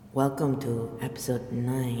Welcome to episode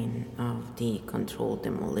 9 of the Controlled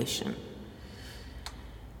Demolition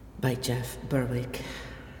by Jeff Berwick.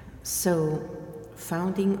 So,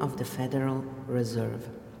 founding of the Federal Reserve.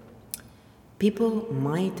 People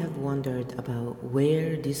might have wondered about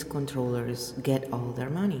where these controllers get all their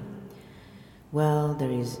money. Well,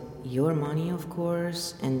 there is your money, of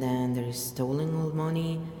course, and then there is stolen old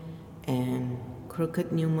money and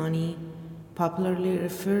crooked new money, popularly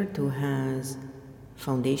referred to as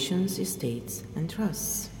foundations, estates, and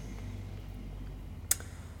trusts.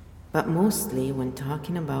 But mostly, when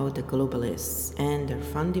talking about the globalists and their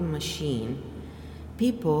funding machine,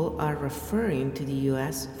 people are referring to the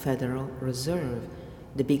US Federal Reserve,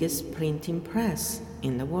 the biggest printing press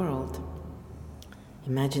in the world.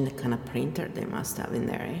 Imagine the kind of printer they must have in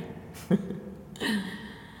there, eh?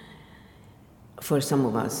 For some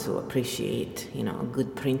of us who appreciate,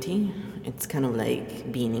 good printing, it's kind of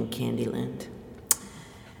like being in Candyland.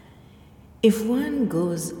 If one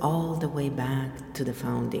goes all the way back to the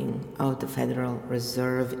founding of the Federal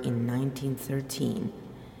Reserve in 1913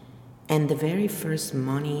 and the very first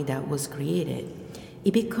money that was created,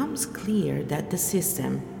 it becomes clear that the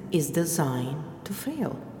system is designed to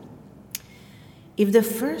fail. If the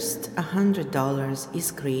first $100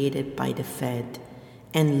 is created by the Fed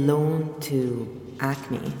and loaned to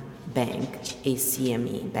Acme Bank,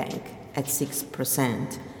 ACME Bank, at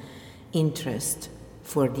 6% interest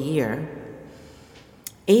for the year,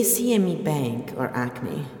 ACME Bank or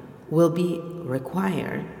Acme will be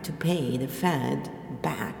required to pay the Fed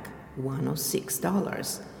back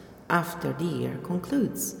 $106 after the year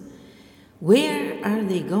concludes. Where are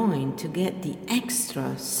they going to get the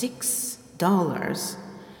extra $6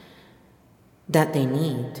 that they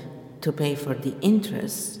need to pay for the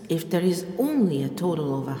interest if there is only a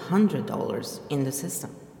total of $100 in the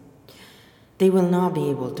system? They will not be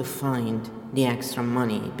able to find the extra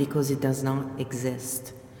money because it does not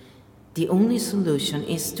exist. The only solution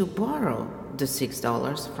is to borrow the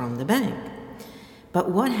 $6 from the bank.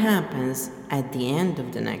 But what happens at the end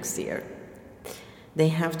of the next year? They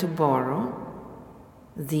have to borrow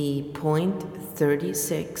the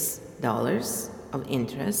 $0.36 of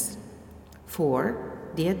interest for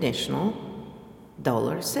the additional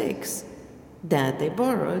 $6 that they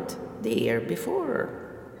borrowed the year before.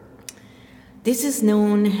 This is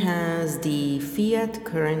known as the fiat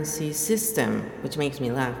currency system, which makes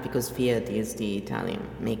me laugh because Fiat is the Italian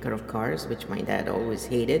maker of cars, which my dad always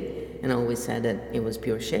hated and always said that it was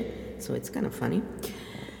pure shit, so it's kind of funny.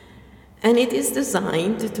 And it is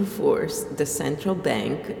designed to force the central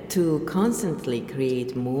bank to constantly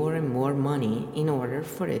create more and more money in order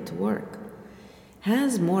for it to work.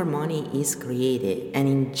 As more money is created and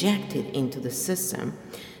injected into the system,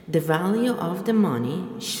 the value of the money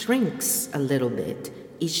shrinks a little bit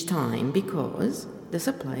each time because the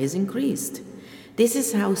supply is increased. This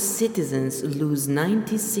is how citizens lose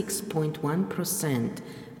 96.1%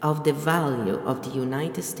 of the value of the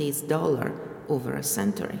United States dollar over a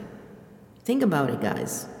century. Think about it,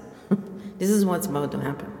 guys. This is what's about to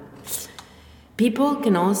happen. People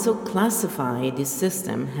can also classify this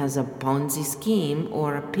system as a Ponzi scheme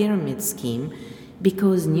or a pyramid scheme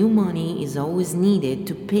because new money is always needed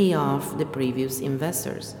to pay off the previous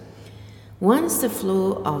investors. Once the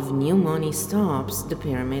flow of new money stops, the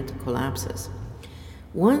pyramid collapses.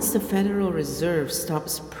 Once the Federal Reserve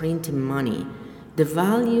stops printing money, the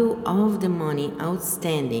value of the money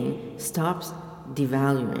outstanding stops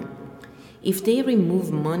devaluing. If they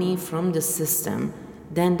remove money from the system,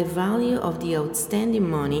 then the value of the outstanding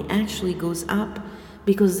money actually goes up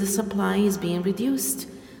because the supply is being reduced,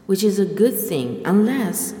 which is a good thing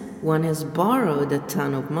unless one has borrowed a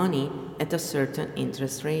ton of money at a certain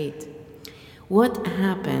interest rate. What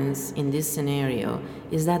happens in this scenario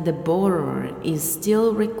is that the borrower is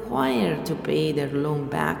still required to pay their loan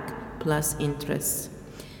back plus interest,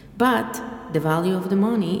 but the value of the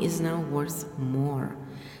money is now worth more.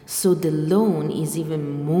 So the loan is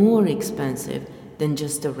even more expensive than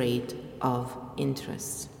just the rate of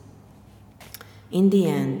interest. In the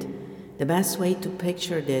end, the best way to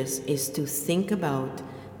picture this is to think about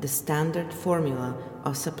the standard formula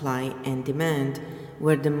of supply and demand,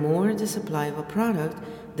 where the more the supply of a product,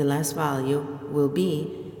 the less value will be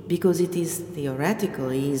because it is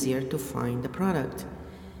theoretically easier to find the product.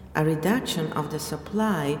 A reduction of the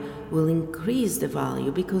supply will increase the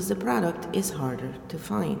value because the product is harder to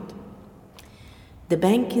find. The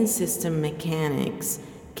banking system mechanics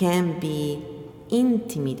can be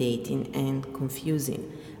intimidating and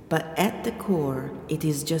confusing, but at the core, it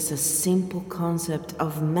is just a simple concept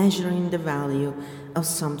of measuring the value of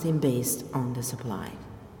something based on the supply.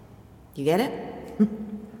 You get it?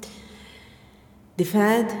 The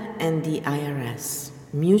Fed and the IRS,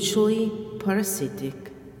 mutually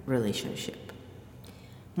parasitic relationship.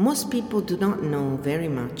 Most people do not know very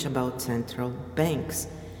much about central banks,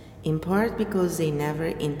 in part because they never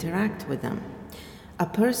interact with them. A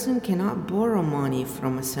person cannot borrow money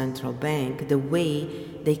from a central bank the way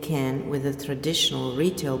they can with a traditional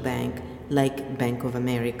retail bank like Bank of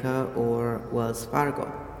America or Wells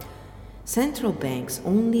Fargo. Central banks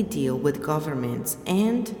only deal with governments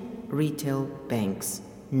and retail banks,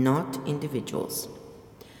 not individuals.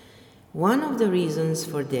 One of the reasons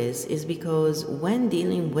for this is because when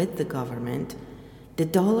dealing with the government, the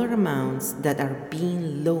dollar amounts that are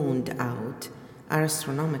being loaned out are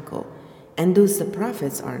astronomical, and thus the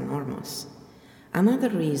profits are enormous. Another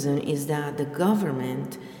reason is that the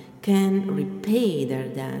government can repay their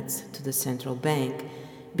debts to the central bank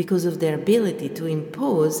because of their ability to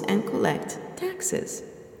impose and collect taxes.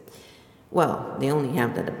 Well, they only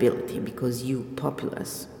have that ability because you,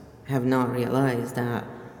 populace, have not realized that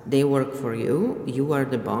they work for you, you are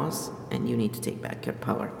the boss, and you need to take back your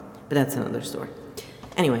power. But that's another story.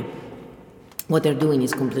 Anyway, what they're doing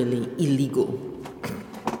is completely illegal.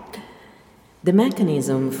 The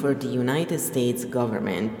mechanism for the United States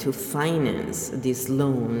government to finance these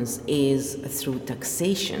loans is through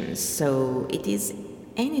taxation, so it is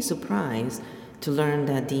any surprise to learn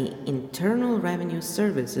that the Internal Revenue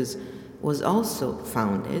Services was also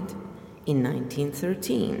founded in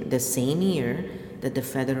 1913, the same year that the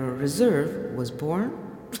Federal Reserve was born?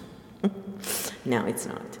 No, it's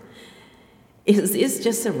not. Is this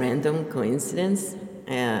just a random coincidence?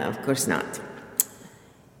 Of course not.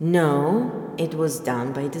 No, it was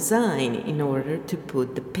done by design in order to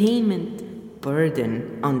put the payment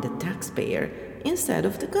burden on the taxpayer instead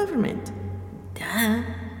of the government. Duh.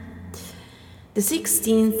 The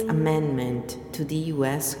 16th Amendment to the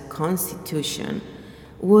U.S. Constitution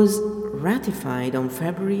was ratified on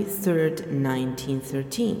February 3,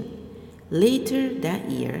 1913. Later that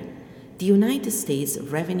year, the United States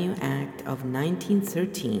Revenue Act of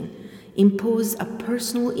 1913 imposed a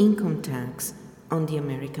personal income tax on the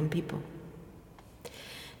American people.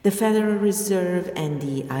 The Federal Reserve and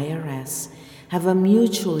the IRS have a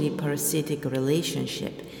mutually parasitic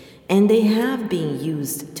relationship, and they have been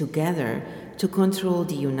used together to control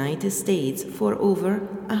the United States for over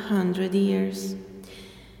 100 years.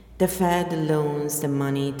 The Fed loans the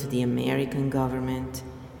money to the American government,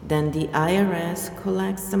 then the IRS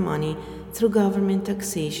collects the money through government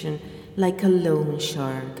taxation like a loan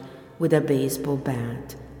shark with a baseball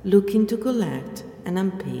bat looking to collect an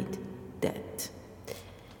unpaid debt.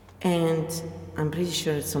 And I'm pretty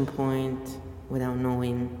sure at some point, without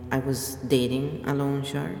knowing, I was dating a loan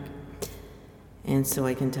shark. And so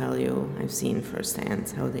I can tell you, I've seen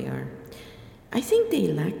firsthand how they are. I think they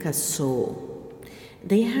lack a soul.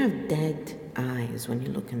 They have dead eyes when you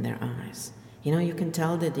look in their eyes. You know, you can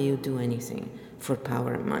tell that they'll do anything for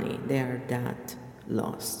power and money. They are that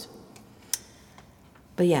lost.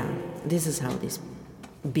 But yeah, this is how these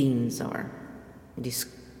beings are, these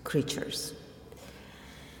creatures.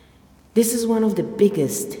 This is one of the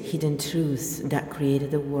biggest hidden truths that created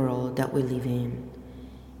the world that we live in.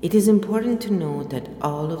 It is important to note that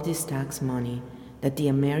all of this tax money that the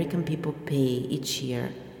American people pay each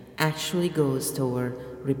year actually goes toward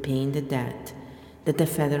repaying the debt that the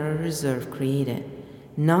Federal Reserve created,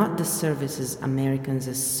 not the services Americans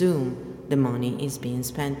assume the money is being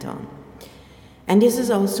spent on. And this is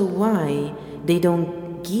also why they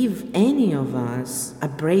don't give any of us a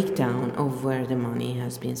breakdown of where the money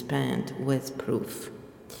has been spent with proof.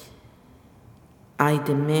 I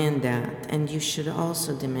demand that, and you should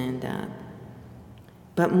also demand that.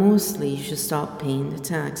 But mostly, you should stop paying the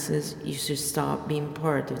taxes. You should stop being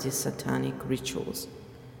part of these satanic rituals,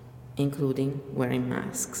 including wearing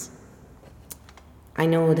masks. I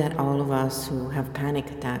know that all of us who have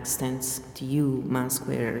panic attacks, thanks to you, mask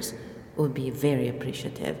wearers, would be very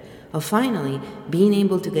appreciative of finally being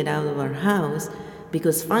able to get out of our house,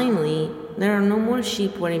 because finally, there are no more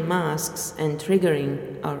sheep wearing masks and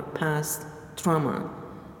triggering our past trauma,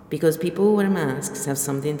 because people who wear masks have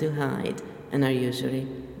something to hide and are usually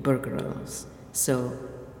burglars. So,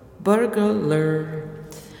 burglar.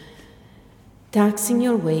 Taxing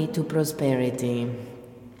your way to prosperity.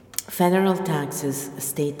 Federal taxes,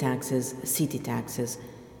 state taxes, city taxes,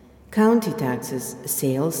 county taxes,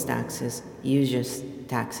 sales taxes, users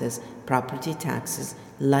taxes, property taxes,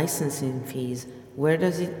 licensing fees. Where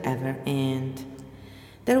does it ever end?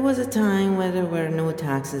 There was a time where there were no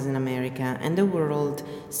taxes in America, and the world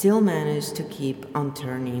still managed to keep on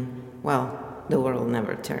turning. Well, the world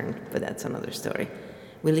never turned, but that's another story.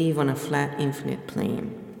 We live on a flat, infinite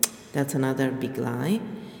plane. That's another big lie.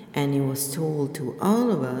 And it was told to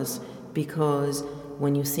all of us because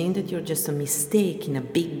when you think that you're just a mistake in a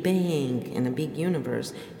big bang, in a big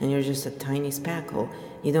universe, and you're just a tiny speckle,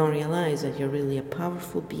 you don't realize that you're really a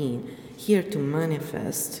powerful being here to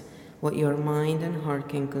manifest what your mind and heart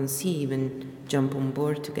can conceive and jump on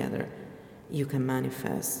board together. You can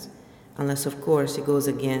manifest. Unless, of course, it goes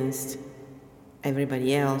against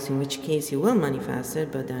everybody else, in which case you will manifest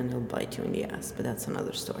it, but then it'll bite you in the ass. But that's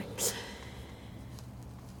another story.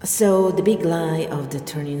 So the big lie of the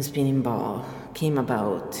turning spinning ball came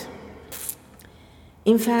about.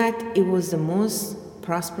 In fact, it was the most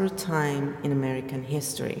prosperous time in American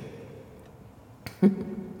history.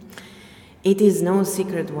 It is no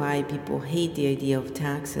secret why people hate the idea of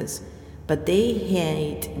taxes, but they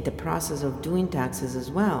hate the process of doing taxes as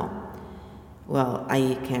well. Well,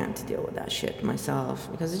 I can't deal with that shit myself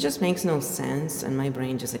because it just makes no sense and my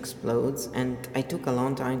brain just explodes, and I took a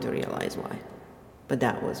long time to realize why. But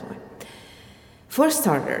that was why. For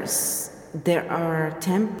starters, there are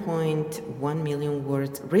 10.1 million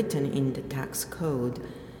words written in the tax code,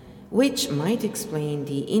 which might explain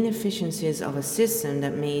the inefficiencies of a system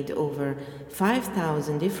that made over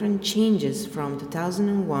 5,000 different changes from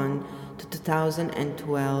 2001 to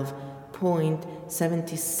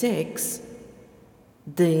 2012.76.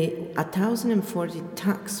 The 1040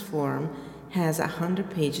 tax form has 100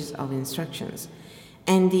 pages of instructions.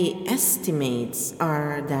 And the estimates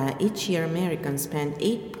are that each year Americans spend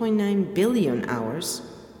 8.9 billion hours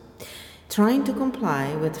trying to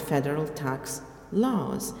comply with federal tax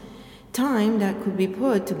laws. Time that could be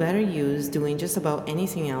put to better use doing just about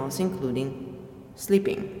anything else, including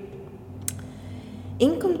sleeping.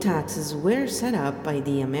 Income taxes were set up by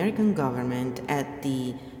the American government at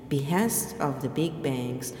the behest of the big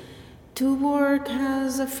banks to work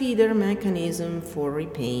as a feeder mechanism for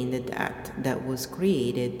repaying the debt that was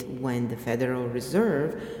created when the Federal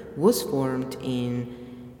Reserve was formed in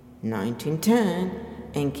 1910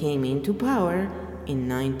 and came into power in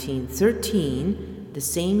 1913, the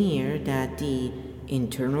same year that the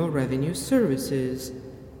Internal Revenue Services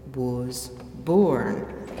was born.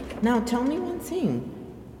 Now tell me one thing.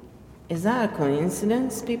 Is that a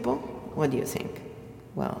coincidence, people? What do you think?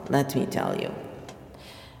 Well, let me tell you.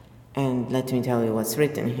 And let me tell you what's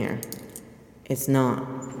written here. It's not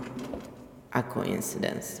a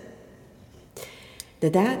coincidence. The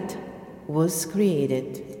debt was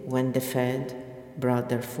created when the Fed brought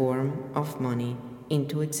their form of money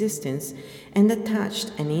into existence and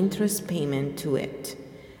attached an interest payment to it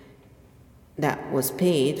that was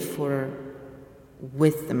paid for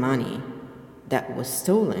with the money that was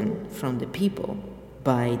stolen from the people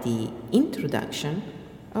by the introduction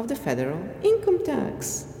of the federal income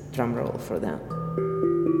tax. Drum roll for that.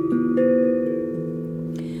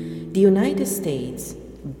 The United States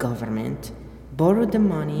government borrowed the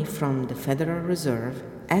money from the Federal Reserve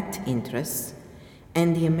at interest,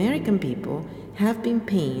 and the American people have been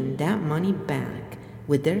paying that money back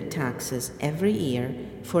with their taxes every year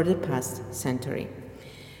for the past century.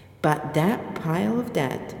 But that pile of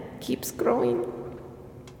debt keeps growing.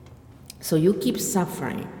 So you keep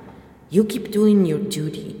suffering, you keep doing your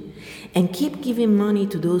duty, and keep giving money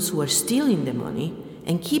to those who are stealing the money,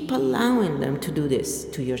 and keep allowing them to do this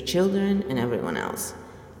to your children and everyone else.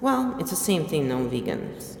 Well, it's the same thing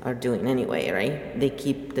non-vegans are doing anyway, right? They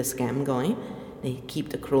keep the scam going, they keep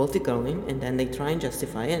the cruelty going, and then they try and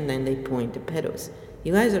justify it, and then they point to pedos.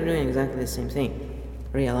 You guys are doing exactly the same thing.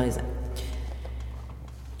 Realize that.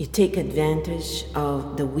 You take advantage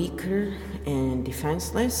of the weaker and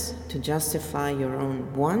defenseless to justify your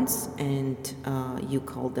own wants, and you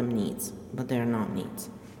call them needs, but they're not needs.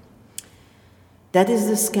 That is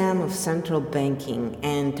the scam of central banking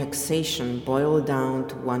and taxation boiled down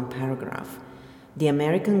to one paragraph. The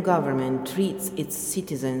American government treats its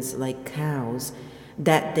citizens like cows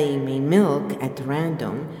that they may milk at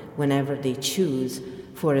random whenever they choose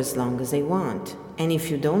for as long as they want. And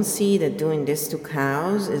if you don't see that doing this to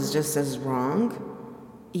cows is just as wrong,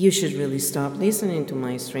 you should really stop listening to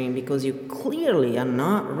my stream, because you clearly are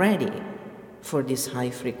not ready for this high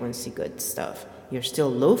frequency good stuff. You're still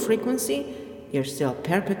low frequency, you're still a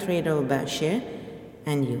perpetrator of bad shit,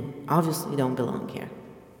 and you obviously don't belong here.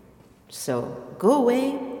 So go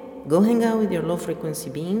away, go hang out with your low frequency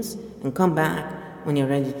beings, and come back when you're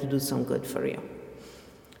ready to do some good for you.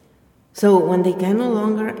 So when they can no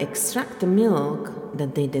longer extract the milk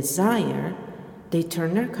that they desire, they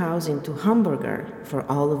turn their cows into hamburger, for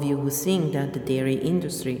all of you who think that the dairy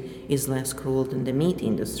industry is less cruel than the meat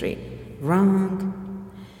industry.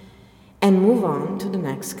 Wrong. And move on to the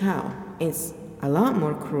next cow. It's a lot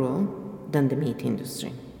more cruel than the meat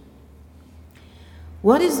industry.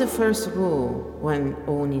 What is the first rule when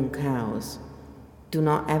owning cows? Do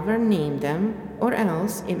not ever name them, or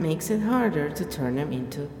else it makes it harder to turn them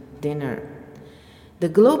into dinner. The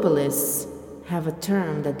globalists have a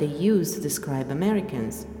term that they use to describe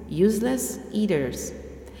Americans: useless eaters.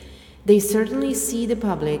 They certainly see the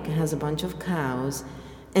public as a bunch of cows,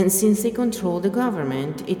 and since they control the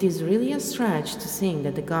government, it is really a stretch to think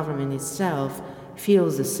that the government itself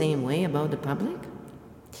feels the same way about the public.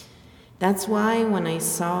 That's why when I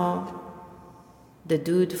saw the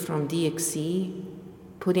dude from DXC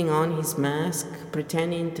putting on his mask,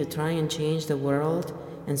 pretending to try and change the world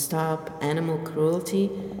and stop animal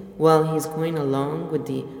cruelty while he's going along with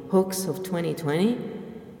the hoax of 2020,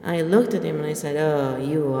 I looked at him and I said, "Oh,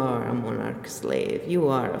 you are a monarch slave. You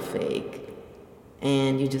are a fake.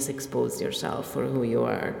 And you just exposed yourself for who you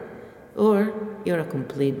are. Or you're a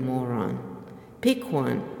complete moron. Pick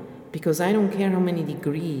one, because I don't care how many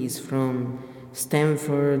degrees from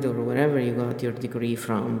Stanford or wherever you got your degree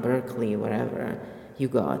from, Berkeley, whatever you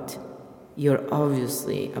got. You're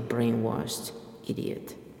obviously a brainwashed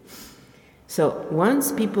idiot." So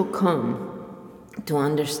once people come to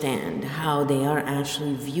understand how they are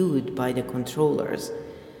actually viewed by the controllers,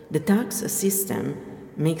 the tax system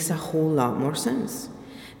makes a whole lot more sense.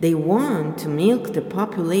 They want to milk the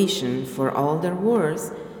population for all they're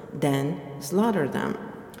worth, then slaughter them.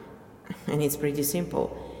 And it's pretty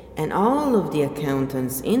simple. And all of the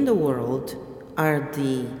accountants in the world are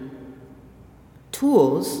the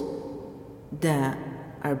tools that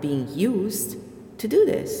are being used to do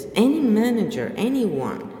this. Any manager,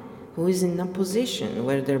 anyone who is in a position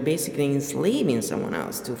where they're basically enslaving someone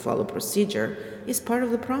else to follow procedure is part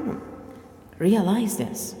of the problem. Realize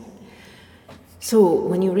this. So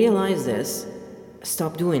when you realize this,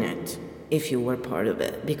 stop doing it if you were part of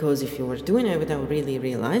it. Because if you were doing it without really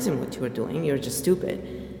realizing what you were doing, you're just stupid,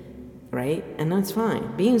 right? And that's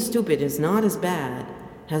fine. Being stupid is not as bad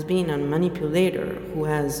as being a manipulator who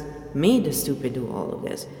has made the stupid do all of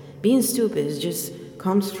this. Being stupid is just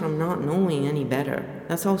comes from not knowing any better.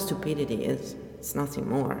 That's all stupidity is. It's nothing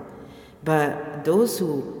more. But those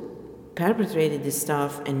who perpetrated this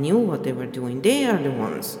stuff and knew what they were doing, they are the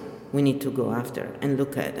ones we need to go after and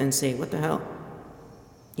look at and say, what the hell?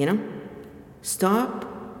 You know? Stop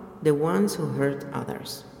the ones who hurt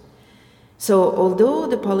others. So although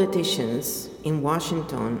the politicians in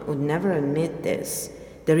Washington would never admit this,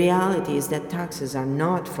 the reality is that taxes are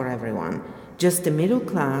not for everyone, just the middle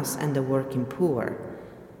class and the working poor.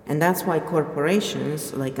 And that's why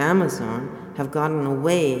corporations like Amazon have gotten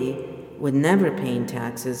away with never paying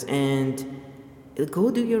taxes. And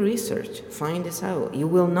go do your research, find this out. You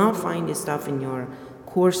will not find this stuff in your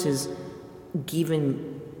courses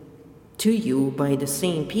given to you by the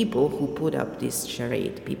same people who put up this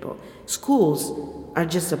charade people. Schools are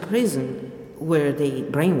just a prison where they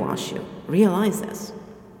brainwash you. Realize this.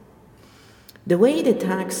 The way the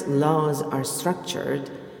tax laws are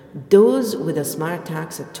structured, those with a smart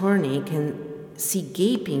tax attorney can see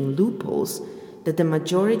gaping loopholes that the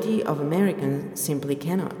majority of Americans simply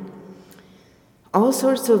cannot. All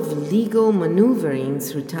sorts of legal maneuvering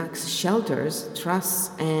through tax shelters,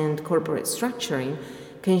 trusts, and corporate structuring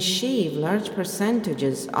can shave large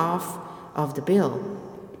percentages off of the bill.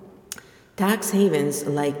 Tax havens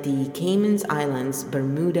like the Cayman Islands,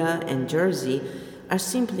 Bermuda, and Jersey are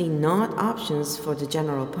simply not options for the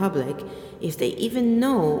general public if they even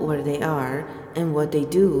know where they are and what they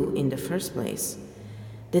do in the first place.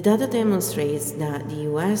 The data demonstrates that the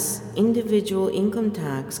U.S. individual income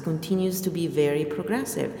tax continues to be very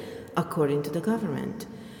progressive, according to the government.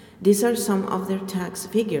 These are some of their tax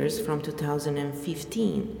figures from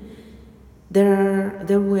 2015. There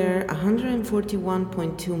were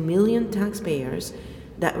 141.2 million taxpayers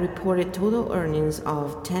that reported total earnings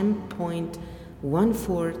of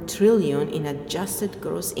 $10.14 trillion in adjusted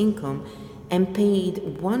gross income and paid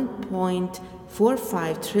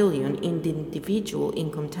 $1.45 trillion in the individual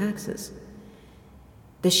income taxes.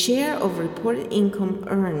 The share of reported income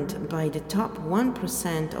earned by the top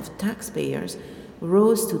 1% of taxpayers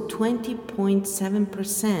rose to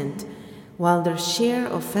 20.7%, while their share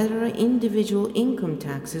of federal individual income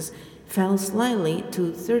taxes fell slightly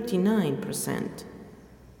to 39%.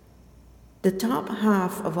 The top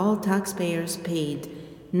half of all taxpayers paid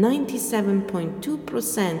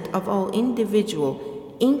 97.2% of all individual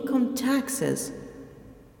income taxes,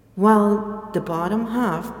 while the bottom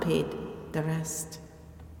half paid the rest.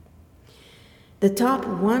 The top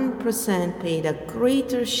 1% paid a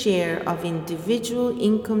greater share of individual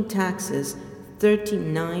income taxes,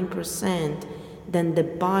 39%, than the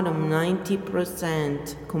bottom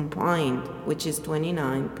 90% combined, which is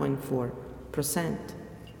 29.4%.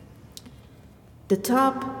 The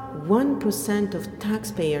top 1% of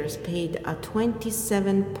taxpayers paid a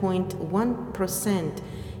 27.1%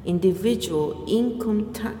 individual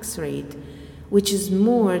income tax rate, which is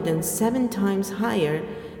more than 7 times higher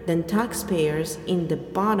than taxpayers in the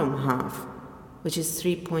bottom half, which is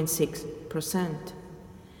 3.6%.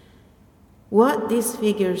 What these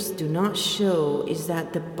figures do not show is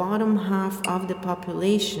that the bottom half of the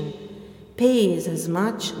population pays a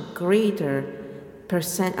much greater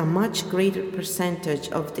percentage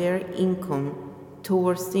of their income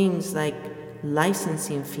towards things like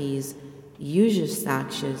licensing fees, usage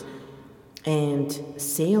taxes, and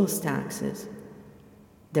sales taxes,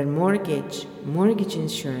 their mortgage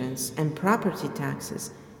insurance, and property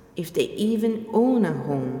taxes, if they even own a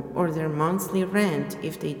home, or their monthly rent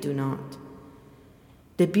if they do not.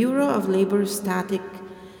 The Bureau of Labor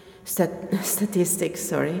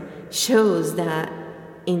Statistics shows that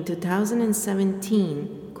in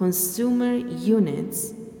 2017, consumer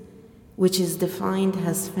units, which is defined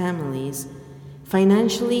as families,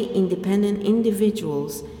 financially independent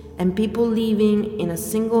individuals, and people living in a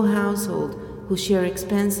single household who share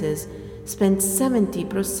expenses, spent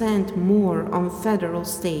 70% more on federal,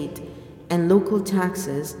 state, and local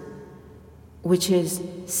taxes, which is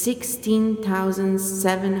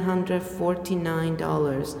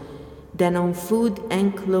 $16,749, than on food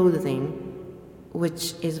and clothing,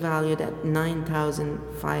 which is valued at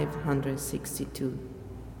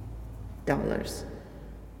 $9,562.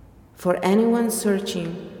 For anyone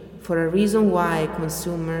searching for a reason why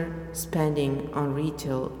consumer spending on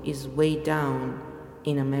retail is way down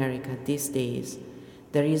in America these days,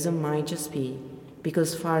 the reason might just be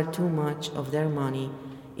because far too much of their money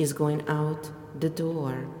is going out the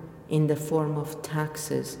door in the form of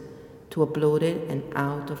taxes to a bloated and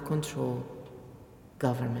out of control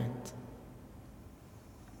government.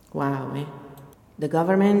 Wow, eh? The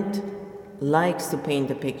government likes to paint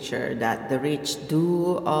the picture that the rich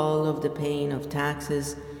do all of the paying of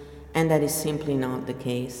taxes, and that is simply not the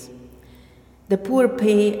case. The poor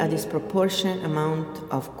pay a disproportionate amount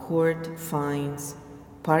of court fines,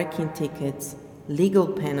 parking tickets, legal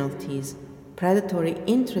penalties, predatory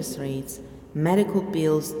interest rates, medical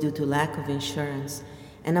bills due to lack of insurance,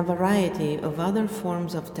 and a variety of other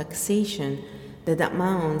forms of taxation that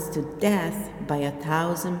amounts to death by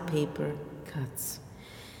 1,000 paper cuts.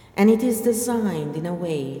 And it is designed in a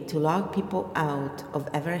way to lock people out of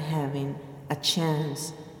ever having a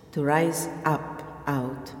chance to rise up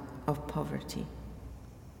out of poverty.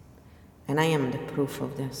 And I am the proof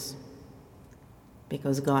of this.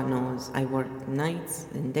 Because God knows I worked nights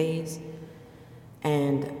and days,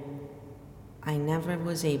 and I never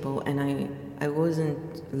was able, and I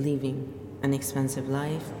wasn't living an expensive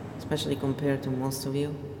life, especially compared to most of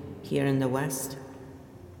you here in the West.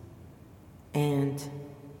 And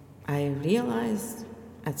I realized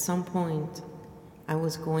at some point I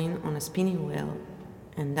was going on a spinning wheel,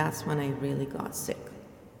 and that's when I really got sick,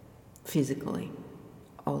 physically,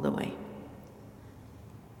 all the way.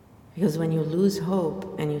 Because when you lose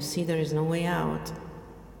hope and you see there is no way out,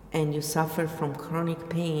 and you suffer from chronic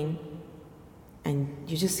pain, and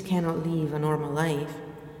you just cannot live a normal life,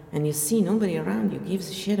 and you see nobody around you gives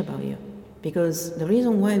a shit about you. Because the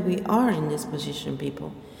reason why we are in this position,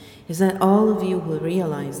 people, is that all of you who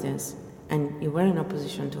realize this, and you were in a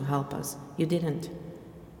position to help us, you didn't.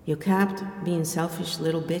 You kept being selfish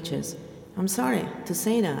little bitches. I'm sorry to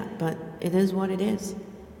say that, but it is what it is.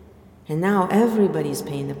 And now everybody's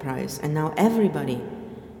paying the price, and now everybody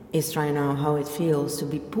is trying out how it feels to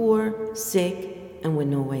be poor, sick, and with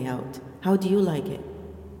no way out. How do you like it?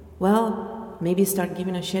 Well, maybe start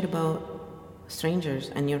giving a shit about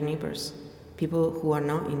strangers and your neighbors, people who are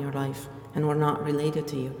not in your life and who are not related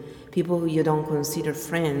to you, people who you don't consider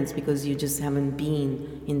friends because you just haven't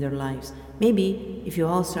been in their lives. Maybe if you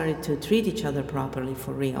all started to treat each other properly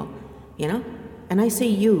for real, you know? And I say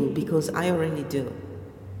you because I already do.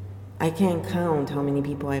 I can't count how many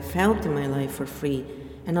people I've helped in my life for free,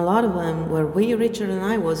 and a lot of them were way richer than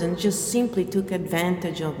I was and just simply took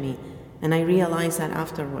advantage of me, and I realized that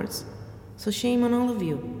afterwards. So shame on all of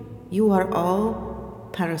you. You are all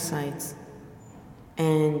parasites,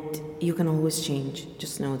 and you can always change.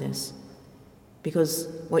 Just know this. Because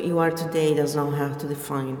what you are today does not have to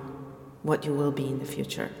define what you will be in the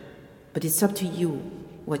future. But it's up to you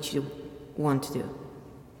what you want to do.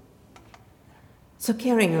 So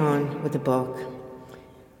carrying on with the book.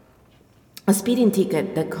 A speeding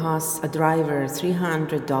ticket that costs a driver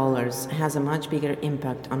 $300 has a much bigger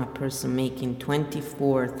impact on a person making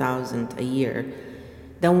 $24,000 a year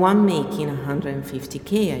than one making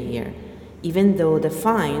 $150K a year, even though the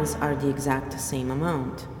fines are the exact same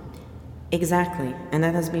amount. Exactly, and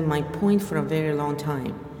that has been my point for a very long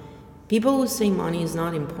time. People who say money is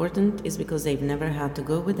not important is because they've never had to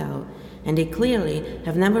go without, and they clearly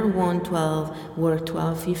have never worked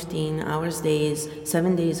 12, 15 hours days,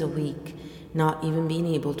 7 days a week, not even being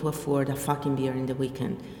able to afford a fucking beer in the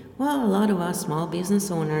weekend. Well, a lot of us small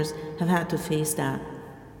business owners have had to face that.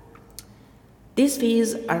 These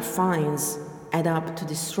fees are fines add up to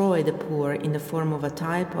destroy the poor in the form of a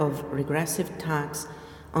type of regressive tax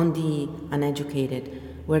on the uneducated,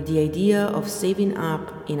 where the idea of saving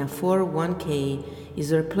up in a 401k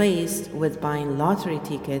is replaced with buying lottery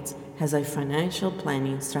tickets as a financial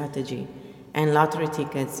planning strategy. And lottery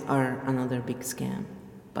tickets are another big scam,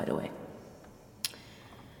 by the way.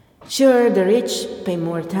 Sure, the rich pay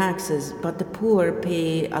more taxes, but the poor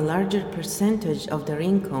pay a larger percentage of their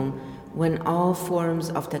income when all forms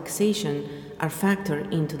of taxation are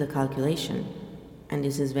factored into the calculation. And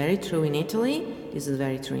this is very true in Italy, this is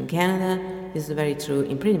very true in Canada, this is very true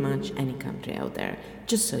in pretty much any country out there,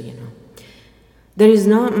 just so you know. There is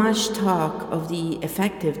not much talk of the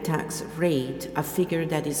effective tax rate, a figure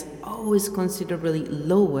that is always considerably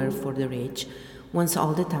lower for the rich once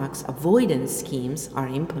all the tax avoidance schemes are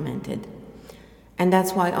implemented. And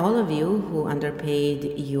that's why all of you who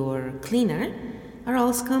underpaid your cleaner are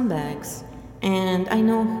all scumbags. And I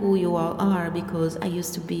know who you all are because I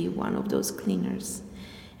used to be one of those cleaners.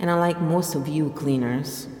 And unlike most of you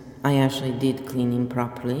cleaners, I actually did cleaning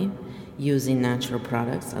properly using natural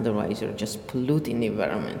products, otherwise you're just polluting the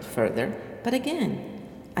environment further. But again,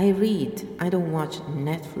 I read, I don't watch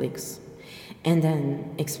Netflix and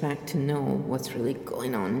then expect to know what's really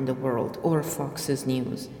going on in the world, or Fox's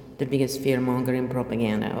News, the biggest fear-mongering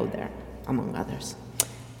propaganda out there, among others.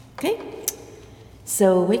 Okay?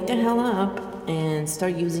 So wake the hell up and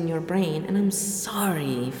start using your brain. And I'm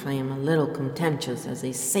sorry if I am a little contemptuous as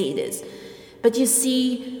I say this, but you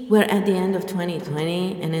see, we're at the end of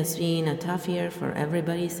 2020 and it's been a tough year for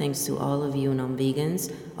everybody thanks to all of you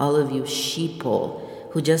non-vegans, all of you sheeple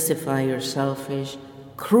who justify your selfish,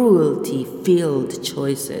 cruelty-filled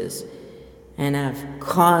choices and have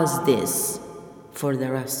caused this for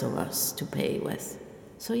the rest of us to pay with.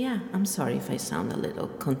 So yeah, I'm sorry if I sound a little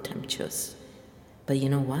contemptuous. But you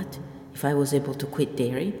know what? If I was able to quit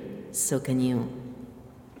dairy, so can you.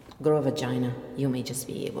 Grow a vagina, you may just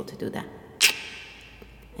be able to do that.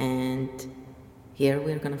 And here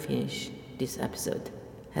we're gonna finish this episode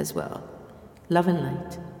as well. Love and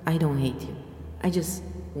light, I don't hate you. I just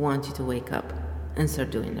want you to wake up and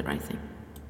start doing the right thing.